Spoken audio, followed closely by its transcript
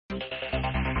Hi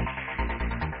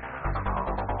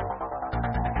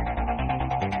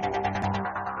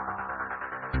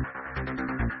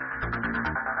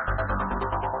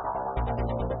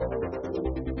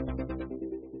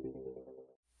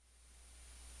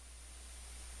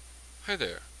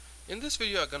there. In this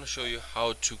video I'm going to show you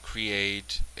how to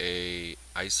create a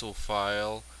ISO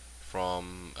file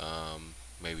from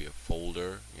maybe a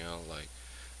folder, like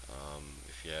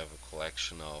if you have a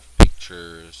collection of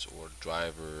pictures or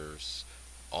drivers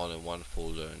all in one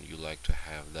folder and you like to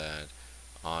have that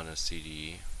on a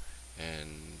CD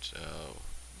and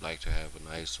like to have an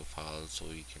ISO file so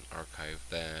you can archive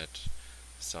that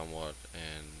somewhat,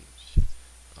 and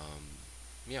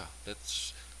yeah,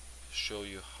 let's show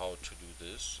you how to do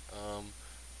this.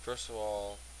 First of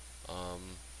all,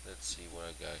 let's see what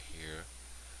I got here.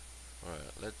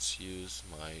 Alright, let's use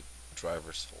my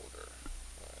drivers folder.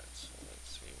 Alright, so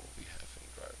let's see what we have in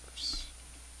drivers.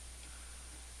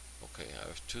 Okay, I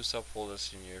have two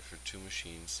subfolders in here for two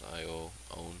machines I own.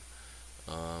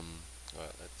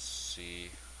 Alright, let's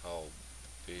see how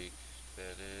big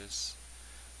that is.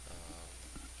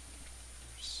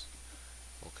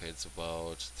 Okay, it's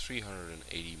about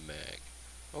 380 meg.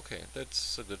 Okay,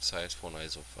 that's a good size for an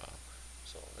ISO file.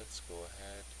 So let's go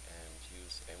ahead and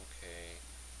use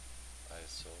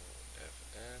mkisofs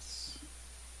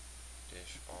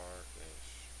 -r-o.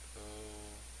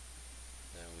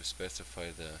 Then we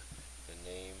specify the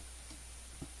name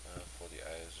for the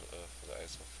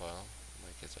ISO file. In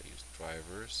my case, I use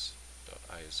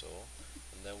drivers.iso,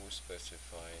 and then we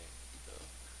specify the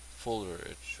folder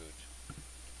it should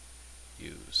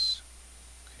use.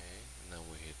 Okay, and then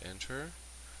we hit enter.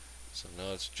 So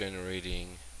now it's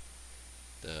generating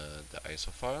the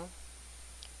ISO file.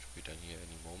 Should be done here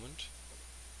any moment.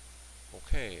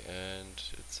 Okay, and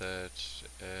it said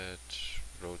it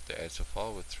wrote the ISO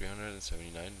file with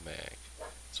 379 meg,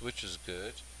 so which is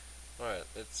good. Alright,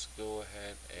 let's go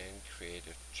ahead and create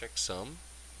a checksum.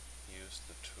 Use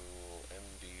the tool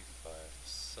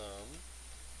md5sum,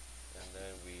 and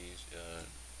then we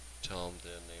tell them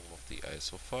the name of the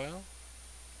ISO file,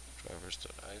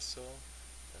 drivers.iso,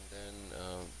 and then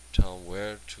tell them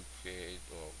where to create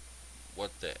or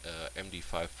what the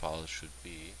MD5 file should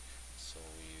be. So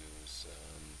we use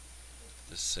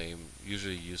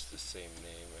usually use the same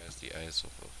name as the ISO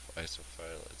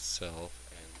file itself,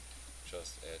 and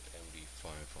just add MD5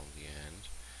 on the end.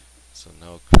 So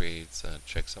now it creates a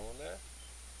checksum on there.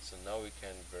 So now we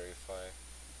can verify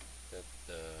that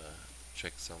the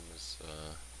checksum is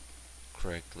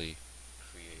correctly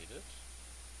created.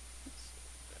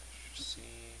 So -c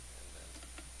and then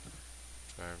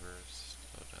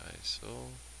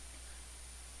drivers.iso.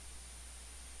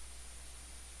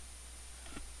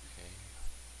 Okay.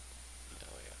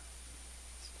 Oh yeah,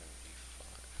 it's MD5.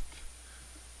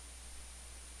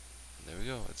 And there we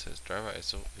go. It says driver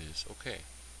ISO is okay.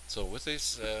 So with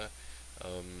this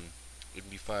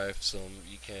MD5 sum,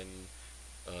 you can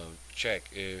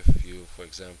check if you, for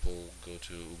example, go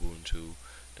to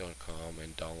ubuntu.com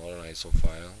and download an ISO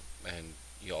file, and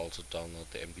you also download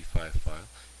the MD5 file.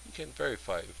 You can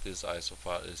verify if this ISO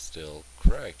file is still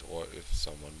correct or if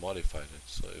someone modified it.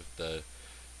 So if the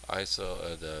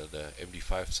ISO, the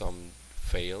MD5 sum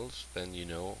fails, then you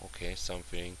know, okay,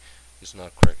 something is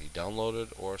not correctly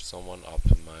downloaded, or someone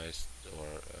optimized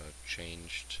or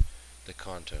changed the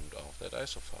content of that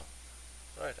ISO file.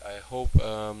 Right, I hope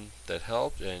that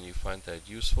helped and you find that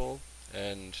useful,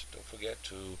 and don't forget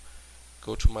to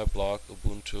go to my blog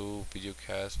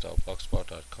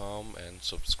ubuntuvideocast.blogspot.com and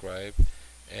subscribe,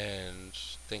 and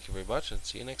thank you very much, and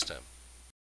see you next time.